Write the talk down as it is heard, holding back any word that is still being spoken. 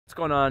What's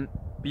going on,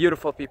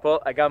 beautiful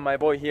people? I got my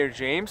boy here,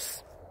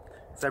 James.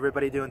 How's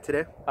everybody doing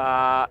today?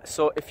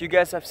 So if you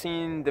guys have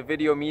seen the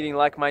video Meeting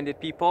Like-Minded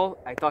People,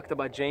 I talked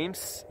about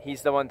James.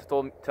 He's the one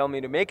to tell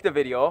me to make the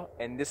video,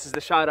 and this is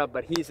the shout out,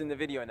 but he's in the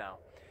video now.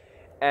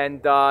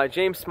 And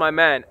James, my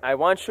man, I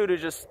want you to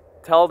just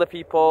tell the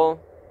people,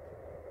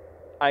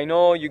 I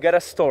know you got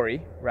a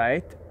story,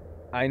 right?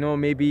 I know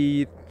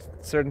maybe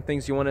certain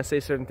things you want to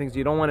say, certain things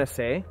you don't want to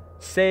say.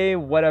 Say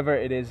whatever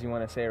it is you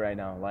want to say right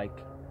now. Like,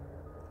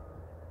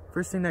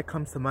 first thing that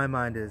comes to my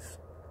mind is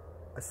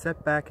a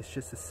setback is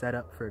just a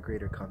setup for a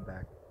greater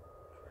comeback.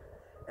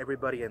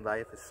 Everybody in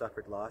life has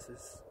suffered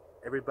losses.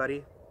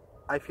 Everybody,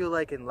 I feel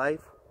like in life,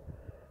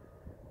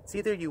 it's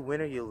either you win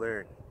or you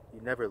learn.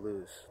 You never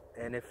lose.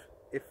 And if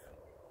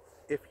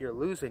you're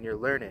losing, you're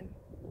learning.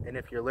 And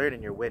if you're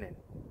learning, you're winning.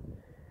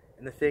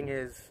 And the thing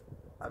is,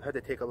 I've had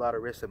to take a lot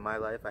of risks in my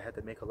life. I had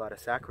to make a lot of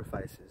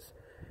sacrifices.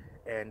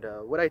 And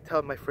what I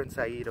tell my friend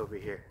Saeed over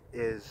here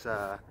is,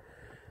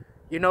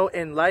 you know,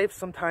 in life,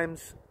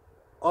 sometimes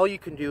all you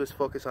can do is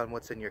focus on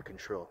what's in your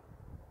control.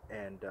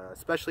 And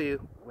especially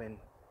when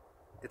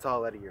it's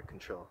all out of your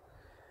control.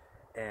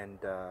 And,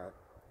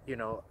 you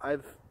know, a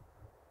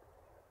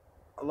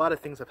lot of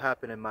things have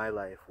happened in my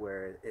life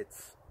where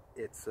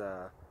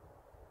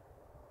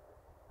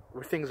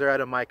where things are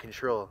out of my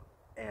control.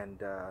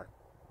 And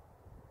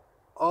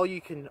all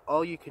you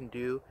can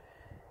do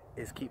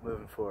is keep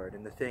moving forward.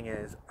 And the thing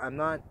is, I'm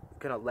not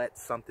gonna let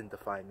something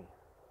define me,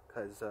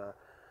 because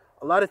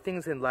a lot of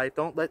things in life,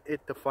 don't let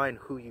it define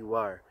who you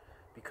are,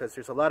 because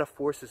there's a lot of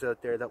forces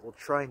out there that will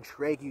try and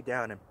drag you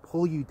down and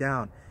pull you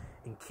down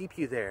and keep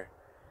you there.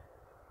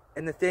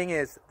 And the thing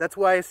is, that's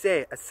why I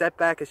say a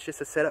setback is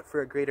just a setup for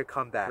a greater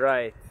comeback.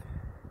 right.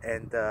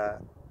 And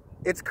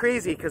it's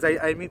crazy because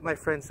I meet my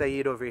friend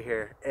Saeed over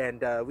here,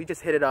 and we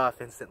just hit it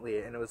off instantly,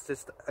 and it was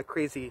just a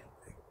crazy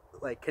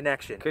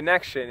connection.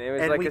 It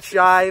was and like we a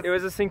jive. It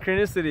was a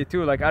synchronicity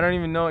too. Like, I don't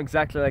even know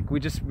exactly. Like, we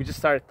just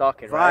started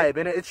talking. Vibe, right?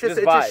 and it Just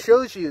just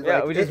shows you. Yeah,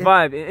 like, we just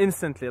vibe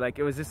instantly. Like,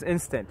 it was just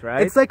instant,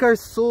 right? It's like our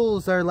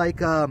souls are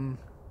like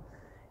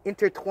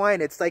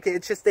intertwined. It's like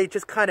they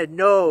just kind of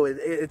know.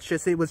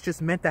 It was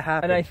just meant to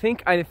happen. And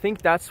I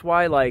think that's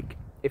why, like,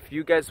 if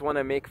you guys want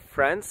to make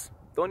friends,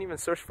 don't even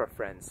search for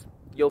friends.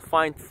 You'll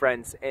find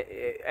friends,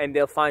 and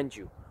they'll find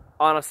you.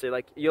 Honestly,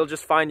 like, you'll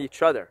just find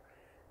each other.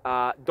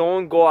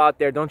 Don't go out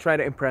there, don't try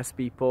to impress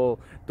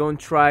people, don't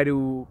try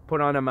to put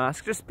on a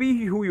mask. Just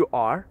be who you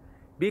are.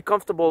 Be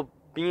comfortable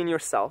being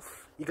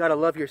yourself. You gotta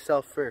love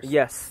yourself first.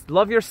 Yes,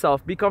 love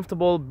yourself, be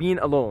comfortable being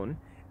alone,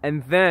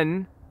 and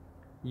then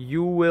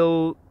you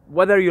will,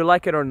 whether you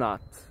like it or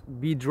not,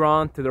 be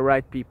drawn to the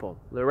right people.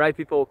 The right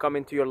people will come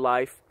into your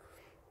life,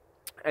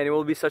 and it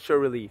will be such a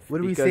relief.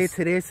 What do we say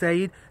today,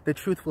 Saeed? The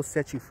truth will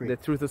set you free. The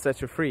truth will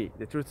set you free.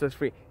 The truth sets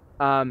free.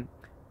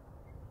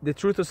 The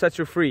truth will set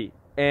you free.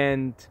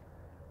 And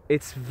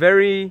it's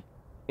very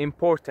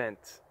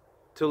important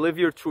to live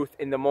your truth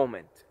in the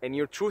moment. And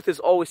your truth is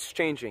always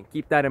changing.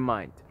 Keep that in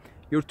mind.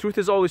 Your truth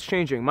is always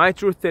changing. My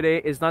truth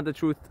today is not the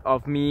truth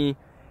of me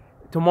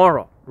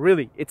tomorrow.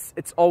 Really,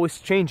 it's always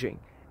changing.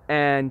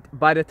 And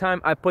by the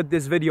time I put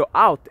this video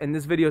out and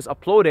this video is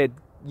uploaded,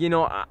 you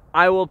know,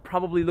 I will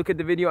probably look at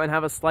the video and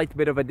have a slight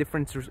bit of a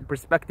different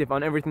perspective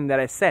on everything that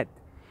I said,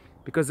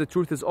 because the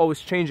truth is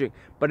always changing.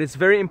 But it's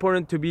very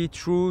important to be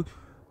true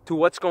to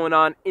what's going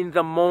on in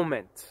the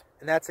moment.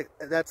 And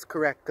that's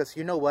correct, because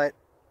you know what?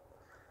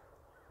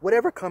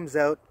 Whatever comes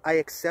out, I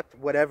accept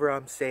whatever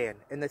I'm saying.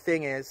 And the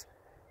thing is,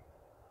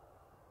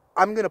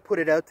 I'm going to put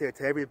it out there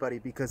to everybody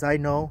because I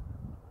know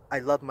I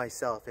love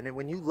myself. And then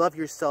when you love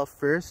yourself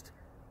first,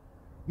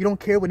 you don't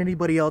care what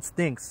anybody else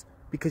thinks,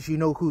 because you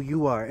know who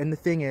you are. And the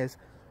thing is,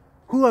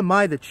 who am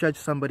I to judge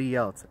somebody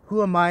else?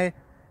 Who am I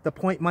to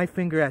point my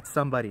finger at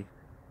somebody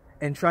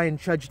and try and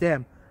judge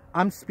them?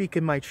 I'm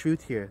speaking my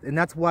truth here, and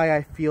that's why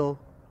I feel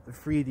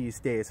free these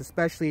days,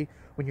 especially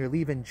when you're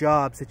leaving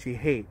jobs that you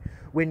hate,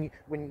 when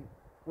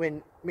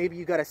maybe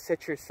you got to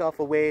set yourself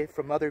away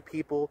from other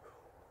people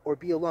or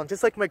be alone,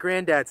 just like my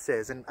granddad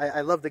says. And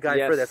I love the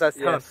guy for this.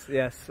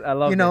 Yes, I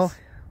love you know this.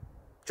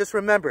 Just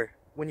remember,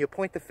 when you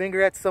point the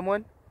finger at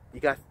someone, you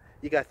got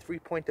 3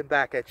 pointing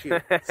back at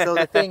you. So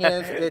the thing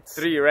is, it's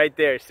 3 right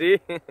there. See?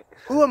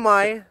 Who am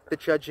I to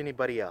judge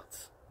anybody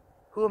else?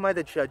 Who am I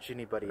to judge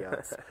anybody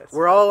else?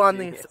 We're all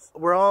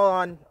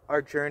on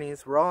our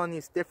journeys. We're all on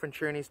these different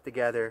journeys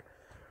together.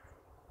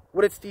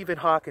 What did Stephen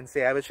Hawking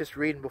say? I was just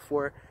reading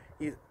before.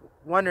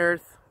 One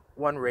earth,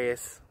 one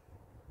race.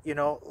 You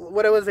know,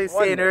 what was I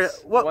saying earlier?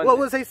 What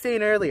was I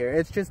saying earlier?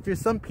 It's just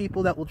there's some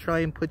people that will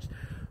try and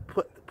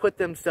put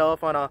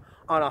themselves on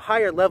a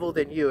higher level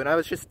than you. And I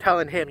was just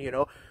telling him, you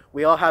know,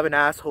 we all have an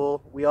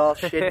asshole. We all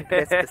shit and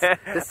piss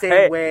the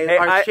same way.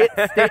 Our shit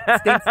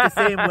stinks the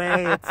same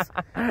way.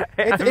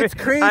 It's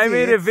crazy. I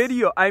made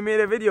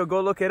a video.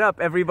 Go look it up.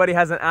 Everybody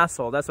has an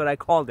asshole. That's what I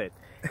called it.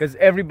 Because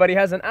everybody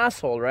has an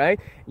asshole, right?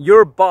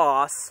 Your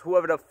boss,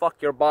 whoever the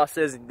fuck your boss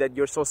is that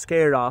you're so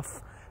scared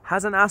of,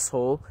 has an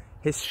asshole.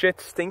 his shit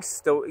stinks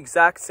the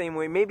exact same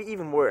way, maybe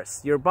even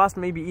worse. Your boss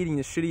may be eating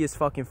the shittiest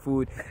fucking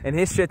food, and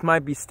his shit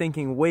might be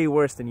stinking way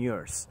worse than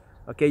yours.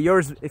 Okay,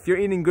 yours, if you're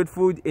eating good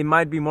food, it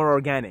might be more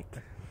organic.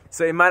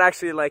 So it might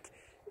actually, like,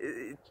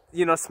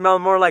 you know, smell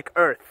more like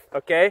earth,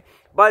 okay?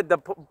 But the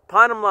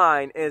bottom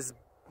line is,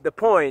 the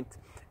point,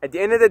 at the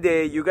end of the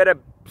day, you gotta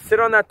sit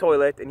on that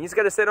toilet, and he's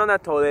gotta sit on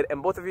that toilet,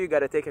 and both of you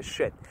gotta take a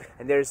shit.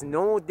 And there's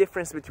no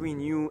difference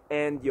between you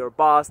and your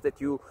boss that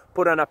you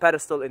put on a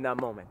pedestal in that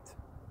moment.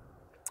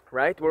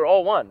 Right? We're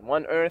all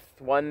one earth,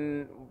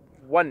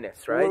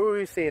 oneness, right? What were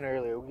we saying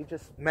earlier? We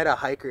just met a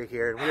hiker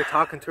here, and we were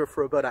talking to her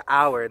for about an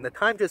hour, and the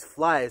time just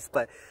flies.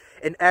 But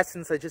in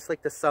essence, I just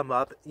like to sum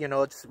up, you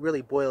know, just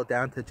really boil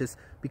down to just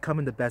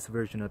becoming the best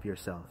version of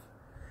yourself.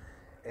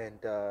 And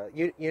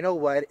you know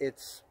what?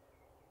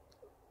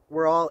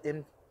 We're all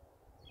in.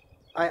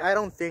 I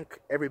don't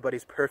think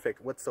everybody's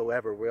perfect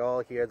whatsoever. We're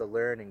all here to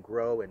learn and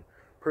grow, and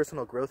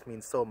personal growth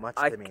means so much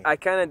to me. I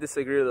kind of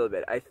disagree a little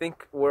bit. I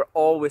think we're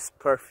always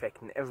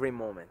perfect in every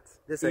moment,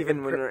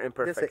 even when we're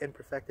imperfect. This is an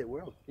imperfected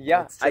world.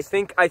 Yeah, I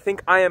think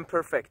I am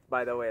perfect,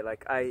 by the way.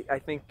 Like, I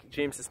think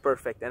James is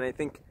perfect, and I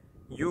think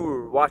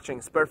you watching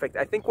is perfect.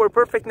 I think we're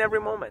perfect in every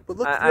moment. But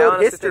look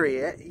throughout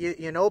history,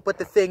 you know, but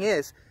the thing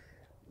is,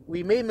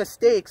 we made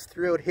mistakes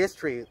throughout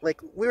history. Like,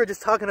 we were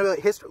just talking about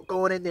history,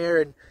 going in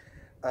there and...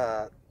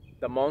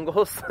 the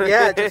Mongols?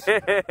 Yeah, just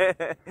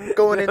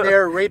going in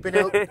there,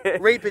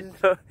 raping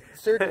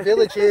certain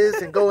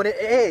villages and going in.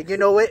 Hey, you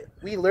know what?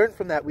 We learned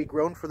from that. We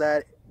grown from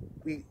that.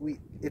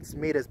 It's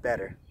made us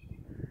better.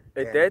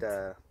 It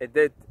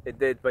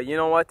did. But you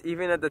know what?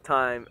 Even at the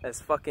time,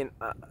 as fucking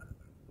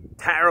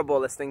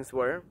terrible as things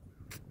were,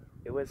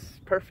 it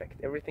was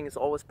perfect. Everything is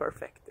always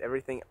perfect.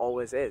 Everything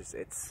always is.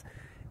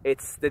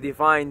 It's the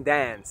divine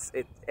dance.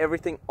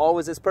 Everything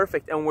always is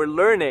perfect, and we're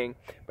learning.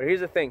 But here's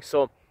the thing.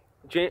 So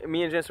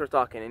me and James were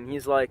talking, and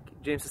he's like,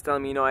 James is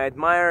telling me, you know, I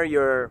admire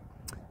your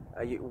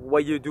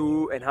what you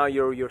do and how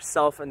you're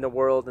yourself in the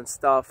world and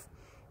stuff,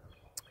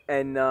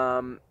 and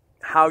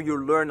how you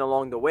learn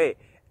along the way.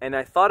 And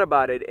I thought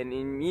about it, and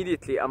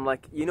immediately I'm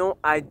like, you know,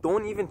 I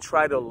don't even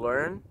try to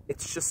learn.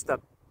 It's just a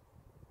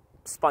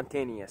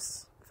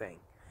spontaneous thing.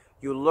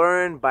 You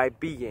learn by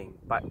being,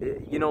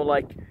 you know,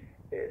 like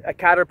a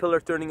caterpillar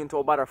turning into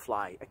a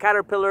butterfly. A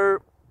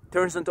caterpillar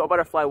turns into a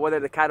butterfly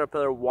whether the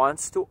caterpillar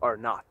wants to or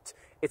not.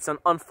 It's an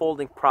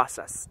unfolding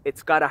process.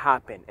 It's gotta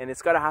happen, and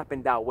it's gotta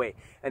happen that way.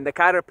 And the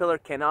caterpillar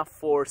cannot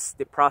force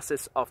the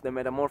process of the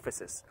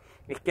metamorphosis.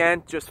 It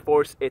can't just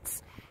force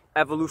its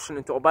evolution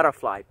into a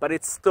butterfly, but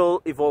it's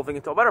still evolving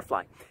into a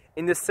butterfly.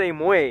 In the same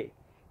way,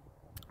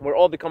 we're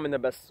all becoming the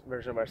best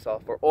version of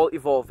ourselves. We're all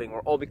evolving.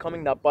 We're all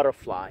becoming that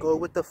butterfly. Go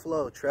with the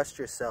flow. Trust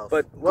yourself.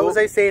 But what was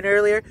I saying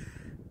earlier?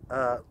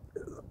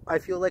 I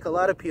feel like a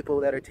lot of people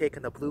that are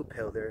taking the blue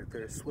pill,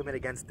 they're swimming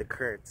against the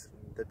currents.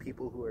 The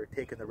people who are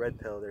taking the red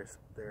pill,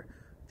 they're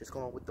just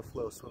going with the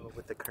flow, swimming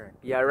with the current.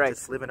 Yeah, right.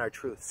 Just living our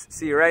truths.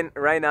 See,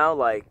 right now,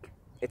 like,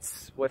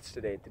 what's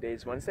today?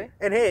 Today's Wednesday?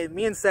 And hey,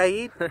 me and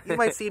Saeed, you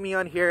might see me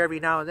on here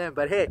every now and then,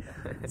 but hey,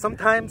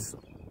 sometimes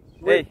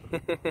we're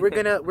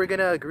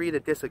gonna agree to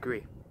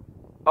disagree.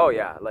 Oh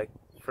yeah, like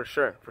for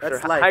sure.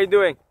 That's life. How you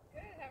doing?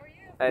 Good. How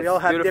are you? We all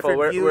have beautiful.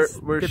 different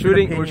views. We're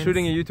different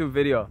shooting a YouTube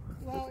video.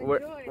 Well,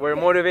 We're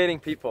motivating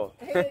people.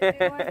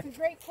 It's a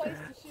great place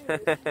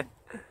to shoot.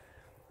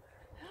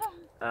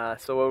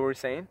 So what were we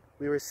saying?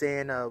 We were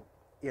saying,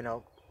 you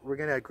know, we're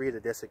gonna agree to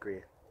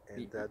disagree,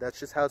 and that's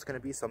just how it's gonna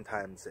be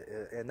sometimes,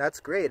 and that's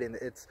great. And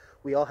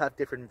we all have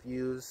different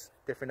views,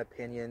 different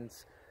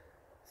opinions,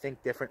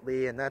 think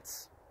differently, and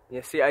that's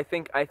See, I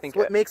think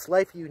what makes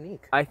life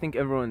unique. I think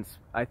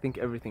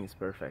everything is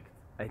perfect.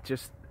 It's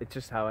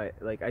just how I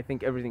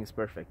think everything is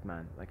perfect,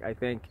 man. Like, I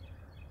think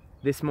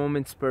this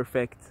moment's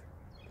perfect.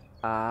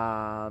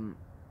 I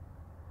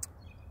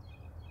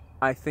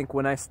think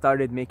when I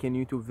started making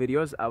YouTube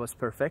videos, I was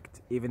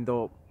perfect, even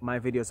though my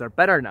videos are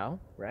better now,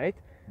 right?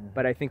 Mm-hmm.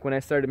 But I think when I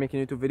started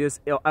making YouTube videos,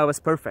 I was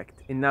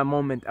perfect. In that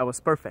moment, I was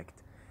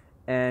perfect.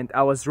 And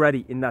I was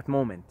ready in that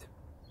moment.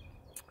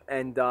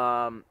 And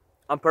I'm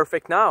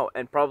perfect now.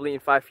 And probably in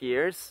 5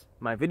 years,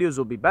 my videos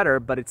will be better.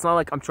 But it's not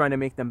like I'm trying to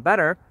make them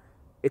better.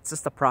 It's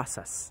just a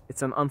process.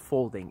 It's an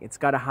unfolding. It's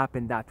got to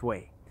happen that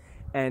way.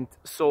 And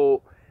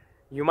so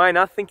you might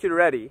not think you're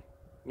ready.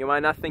 You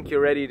might not think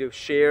you're ready to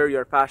share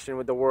your passion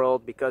with the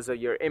world because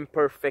you're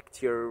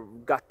imperfect,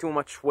 you got too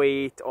much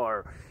weight,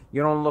 or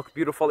you don't look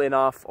beautiful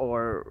enough,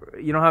 or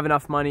you don't have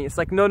enough money. It's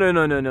like,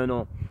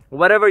 no.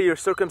 Whatever your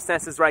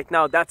circumstances right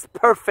now, that's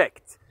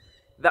perfect.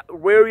 That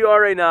where you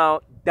are right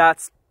now,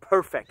 that's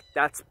perfect.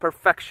 That's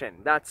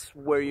perfection. That's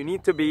where you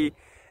need to be,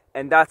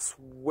 and that's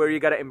where you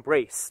gotta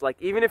embrace. Like,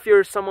 even if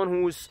you're someone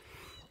who's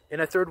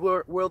in a third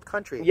world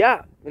country.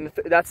 Yeah,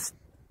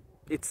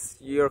 it's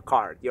your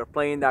card. You're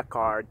playing that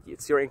card.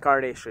 It's your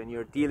incarnation.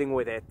 You're dealing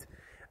with it.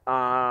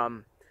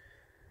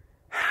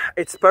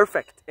 It's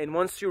perfect. And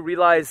once you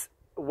realize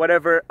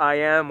whatever I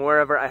am,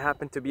 wherever I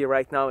happen to be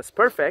right now is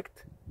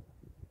perfect,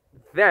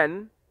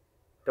 then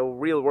the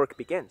real work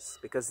begins.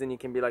 Because then you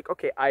can be like,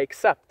 okay, I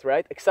accept,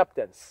 right?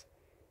 Acceptance.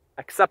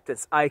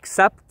 Acceptance. I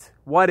accept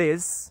what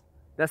is.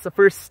 That's the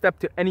first step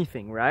to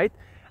anything, right?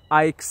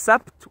 I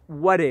accept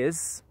what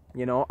is,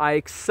 you know, I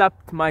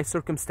accept my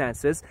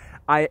circumstances.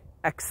 I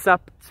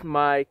accept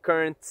my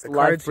current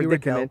life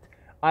predicament.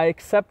 I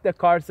accept the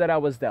cards that I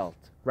was dealt,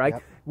 right?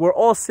 Yep. We're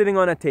all sitting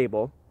on a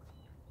table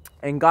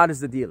and God is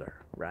the dealer,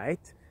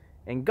 right?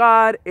 And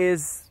God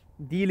is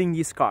dealing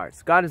these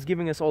cards. God is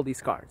giving us all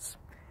these cards.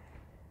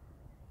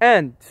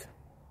 And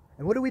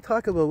what do we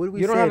talk about? What do we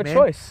say, You don't have a man?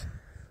 choice.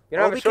 You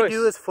don't all have a we choice. can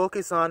do is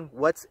focus on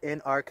what's in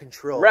our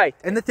control. Right.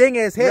 And the thing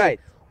is, hey, right.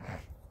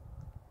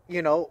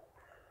 you know,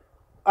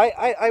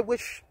 I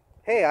wish,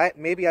 hey,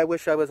 maybe I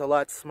wish I was a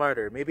lot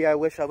smarter. Maybe I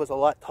wish I was a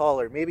lot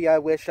taller. Maybe I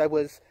wish I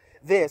was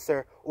this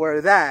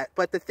or that.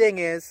 But the thing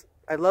is,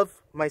 I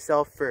love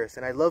myself first,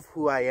 and I love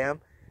who I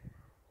am.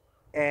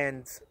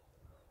 And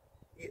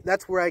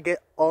that's where I get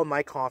all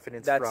my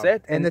confidence from. That's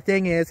it. And the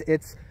thing is,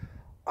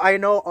 I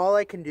know all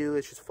I can do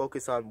is just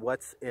focus on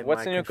what's in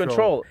your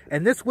control.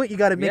 And this what you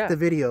got to make the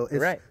video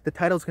is the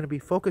title's going to be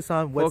focus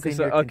on what's in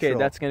your control. Okay,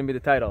 that's going to be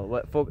the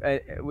title.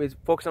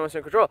 Focus on what's in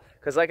your control.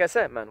 Because like I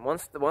said, man,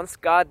 once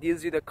God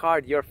deals you the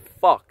card, you're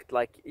fucked.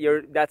 Like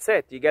that's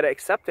it. You got to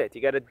accept it.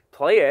 You got to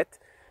play it.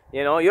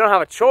 You know, you don't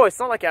have a choice. It's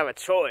not like you have a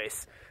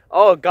choice.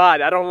 Oh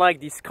God, I don't like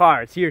these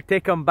cards. Here,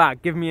 take them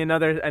back. Give me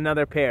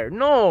another pair.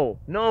 No.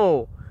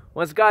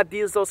 Once God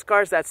deals those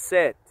cards, that's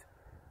it.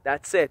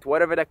 That's it.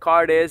 Whatever the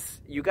card is,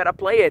 you gotta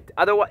play it.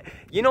 Otherwise,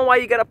 you know why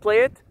you gotta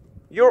play it?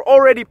 You're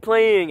already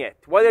playing it,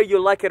 whether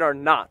you like it or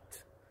not.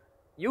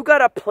 You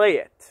gotta play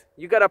it.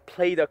 You gotta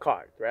play the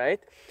card, right?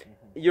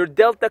 You're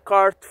dealt the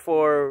card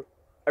for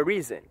a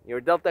reason.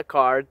 You're dealt the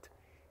card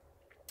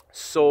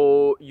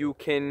so you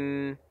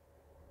can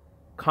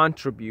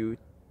contribute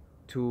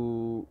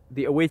to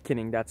the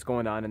awakening that's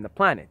going on in the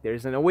planet.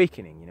 There's an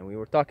awakening. You know, we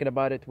were talking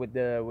about it with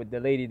the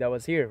lady that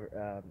was here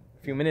a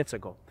few minutes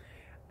ago.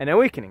 An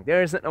awakening.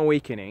 There is an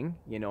awakening,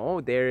 you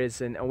know, there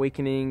is an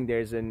awakening,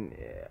 there's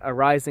a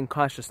rise in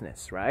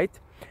consciousness, right?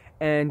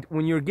 And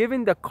when you're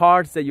given the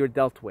cards that you're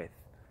dealt with,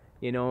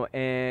 you know,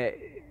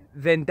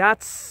 then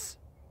that's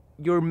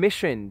your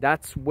mission.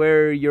 That's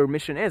where your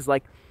mission is.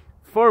 Like,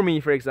 for me,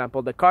 for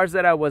example, the cards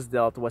that I was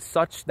dealt was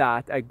such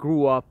that I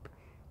grew up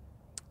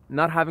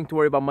not having to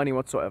worry about money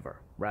whatsoever,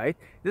 right?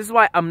 This is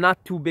why I'm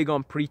not too big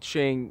on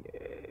preaching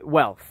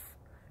wealth,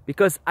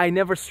 because I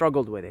never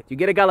struggled with it. You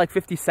get a guy like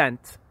 50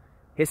 Cent,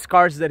 his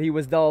cards that he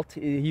was dealt,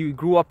 he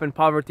grew up in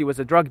poverty, was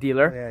a drug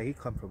dealer. Oh, yeah, he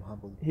come from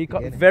humble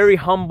beginnings. Very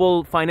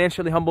humble,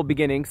 financially humble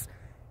beginnings.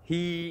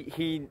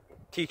 He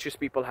teaches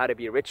people how to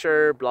be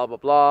richer, blah, blah,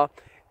 blah.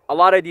 A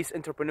lot of these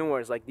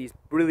entrepreneurs, like these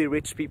really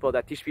rich people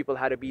that teach people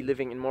how to be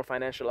living in more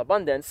financial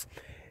abundance,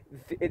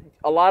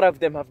 a lot of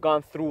them have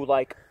gone through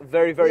like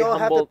very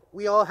humble.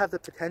 We all have the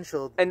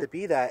potential to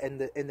be that and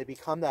to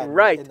become that,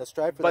 right? And to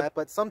strive for that.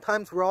 But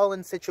sometimes we're all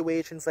in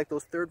situations like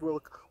those third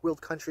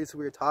world countries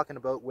we were talking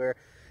about, where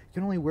you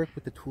can only work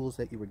with the tools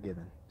that you were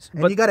given,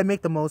 and you got to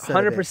make the most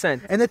out of it.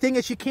 100%. And the thing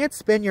is, you can't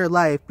spend your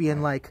life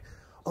being like,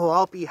 "Oh,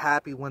 I'll be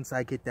happy once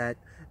I get that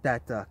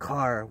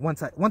car.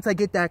 Once I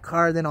get that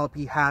car, then I'll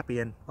be happy."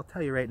 And I'll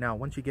tell you right now,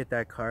 once you get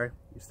that car,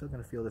 you're still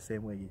gonna feel the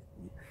same way.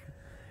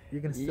 You're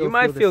gonna still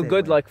might feel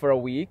good way. Like for a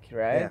week,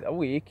 right? Yeah. A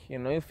week, you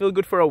know, you feel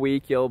good for a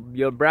week. You'll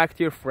brag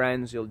to your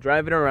friends. You'll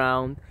drive it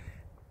around.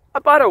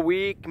 About a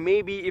week,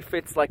 maybe if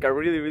it's like a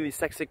really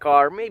sexy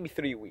car, maybe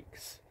 3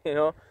 weeks. You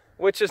know.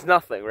 Which is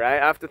nothing, right?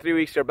 After 3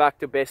 weeks, you're back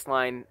to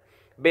baseline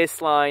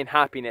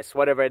happiness,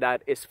 whatever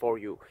that is for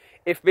you.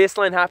 If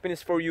baseline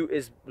happiness for you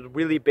is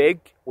really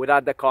big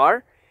without the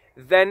car,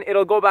 then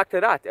it'll go back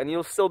to that, and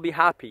you'll still be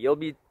happy. You'll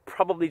be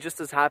probably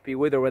just as happy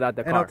with or without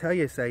the car. And I'll tell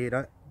you, Saeed,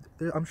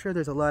 I'm sure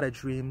there's a lot of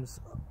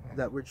dreams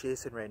that we're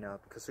chasing right now,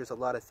 because there's a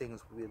lot of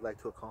things we'd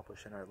like to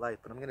accomplish in our life.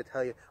 But I'm going to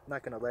tell you, I'm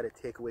not going to let it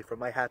take away from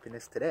my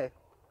happiness today.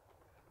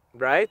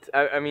 Right?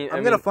 I mean,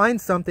 I'm going to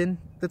find something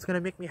that's going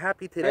to make me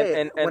happy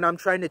today and when I'm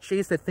trying to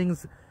chase the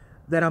things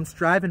that I'm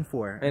striving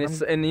for.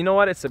 And you know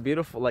what? It's a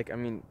beautiful,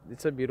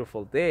 it's a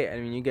beautiful day. I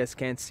mean, you guys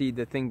can't see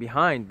the thing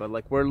behind, but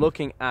like we're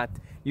looking at,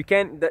 you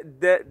can't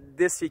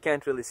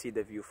really see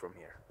the view from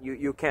here.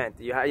 You can't.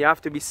 You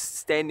have to be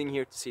standing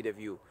here to see the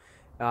view.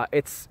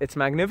 It's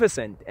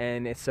magnificent,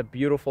 and it's a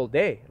beautiful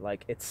day.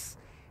 Like it's,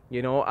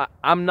 you know,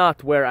 I'm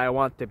not where I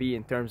want to be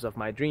in terms of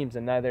my dreams,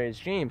 and neither is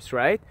James,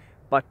 right?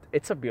 But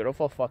it's a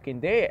beautiful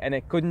fucking day, and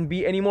it couldn't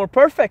be any more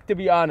perfect, to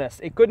be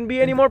honest. It couldn't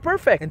be any more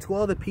perfect. And to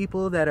all the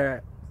people that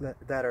are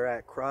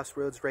at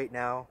crossroads right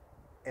now,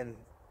 and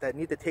that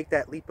need to take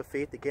that leap of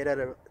faith to get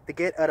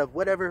out of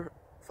whatever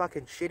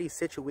fucking shitty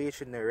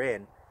situation they're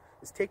in,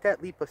 is take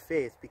that leap of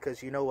faith,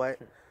 because you know what?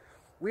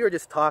 We were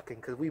just talking,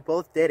 because we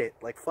both did it.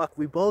 Like, fuck,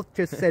 we both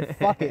just said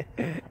fuck it,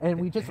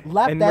 and we just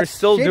left that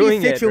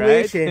shitty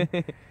situation,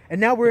 right? And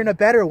now we're in a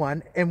better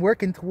one and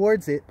working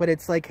towards it. But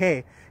it's like,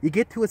 hey, you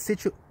get to a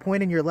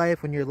point in your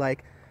life when you're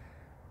like,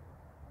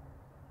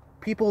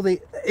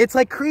 it's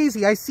like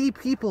crazy. I see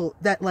people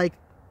that like,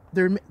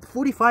 they're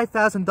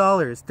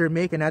 $45,000 they're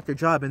making at their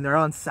job, and they're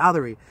on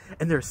salary,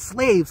 and they're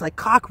slaves like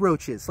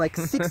cockroaches, like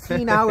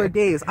 16-hour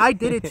days. I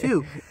did it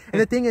too.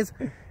 And the thing is,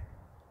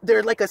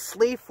 they're like a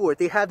slave for it.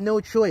 They have no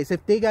choice.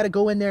 If they got to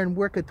go in there and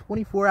work a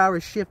 24-hour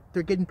shift,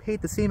 they're getting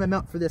paid the same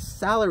amount for this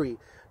salary.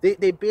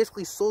 They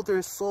basically sold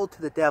their soul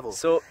to the devil.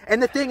 So,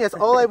 and the thing is,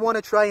 all I want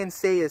to try and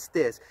say is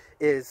this,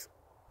 is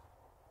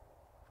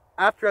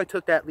after I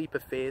took that leap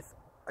of faith,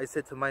 I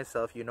said to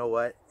myself, you know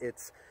what?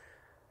 It's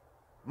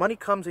money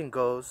comes and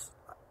goes,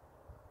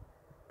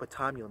 but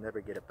time, you'll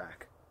never get it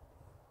back.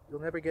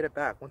 You'll never get it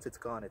back. Once it's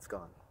gone, it's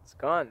gone. it's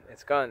gone.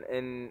 It's gone.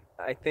 And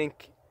I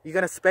think You're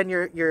going to spend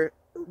your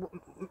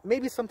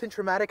maybe something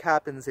traumatic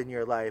happens in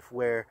your life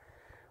where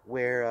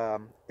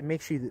it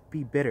makes you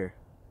be bitter,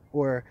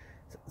 or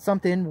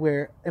something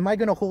where, am I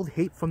going to hold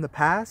hate from the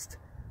past?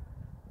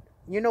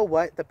 You know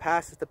what? The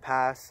past is the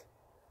past.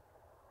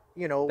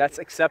 You know, that's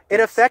acceptance.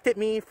 it affected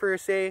me for,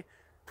 say,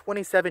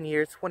 27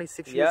 years,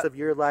 26 years of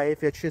your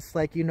life. It's just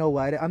like, you know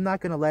what? I'm not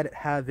going to let it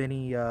have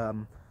any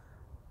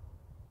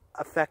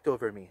effect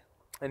over me.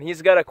 And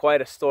he's got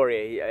quite a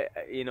story.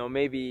 You know,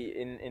 maybe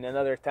in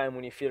another time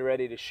when you feel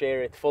ready to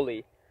share it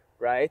fully,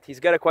 right?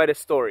 He's got quite a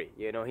story.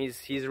 You know,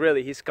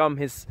 he's come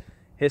his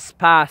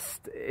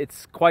past.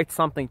 It's quite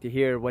something to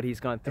hear what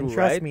he's gone through. And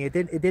trust right? me, it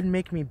didn't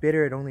make me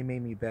bitter. It only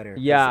made me better.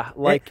 Yeah,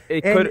 like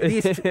it could.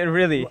 It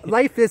really.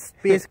 Life is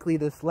basically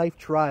this life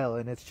trial,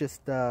 and it's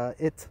just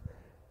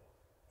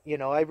you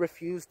know, I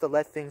refuse to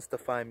let things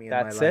define me in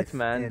my life. That's it,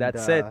 man. And,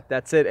 That's it.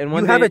 That's it. And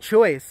one you day, have a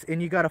choice,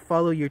 and you got to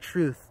follow your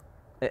truth.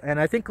 And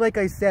I think, like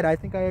I said, I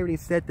think I already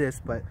said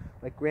this, but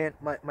my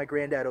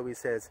granddad always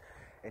says,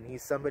 and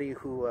he's somebody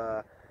who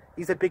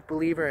he's a big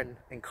believer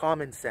in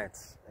common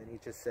sense, and he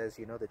just says,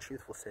 you know, the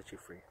truth will set you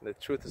free. The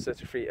truth will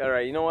set you free. All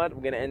right, you know what?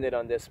 We're gonna end it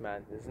on this,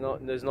 man.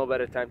 There's no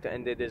better time to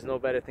end it. There's no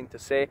better thing to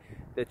say.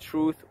 The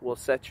truth will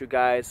set you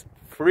guys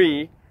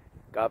free.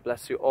 God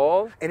bless you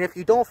all. And if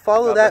you don't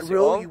follow God that bless you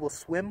rule, all. you will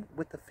swim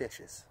with the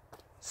fishes.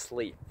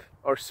 Sleep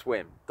or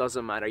swim,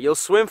 doesn't matter. You'll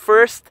swim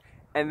first,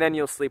 and then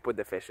you'll sleep with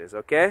the fishes.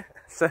 Okay?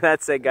 So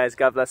that's it, guys.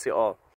 God bless you all.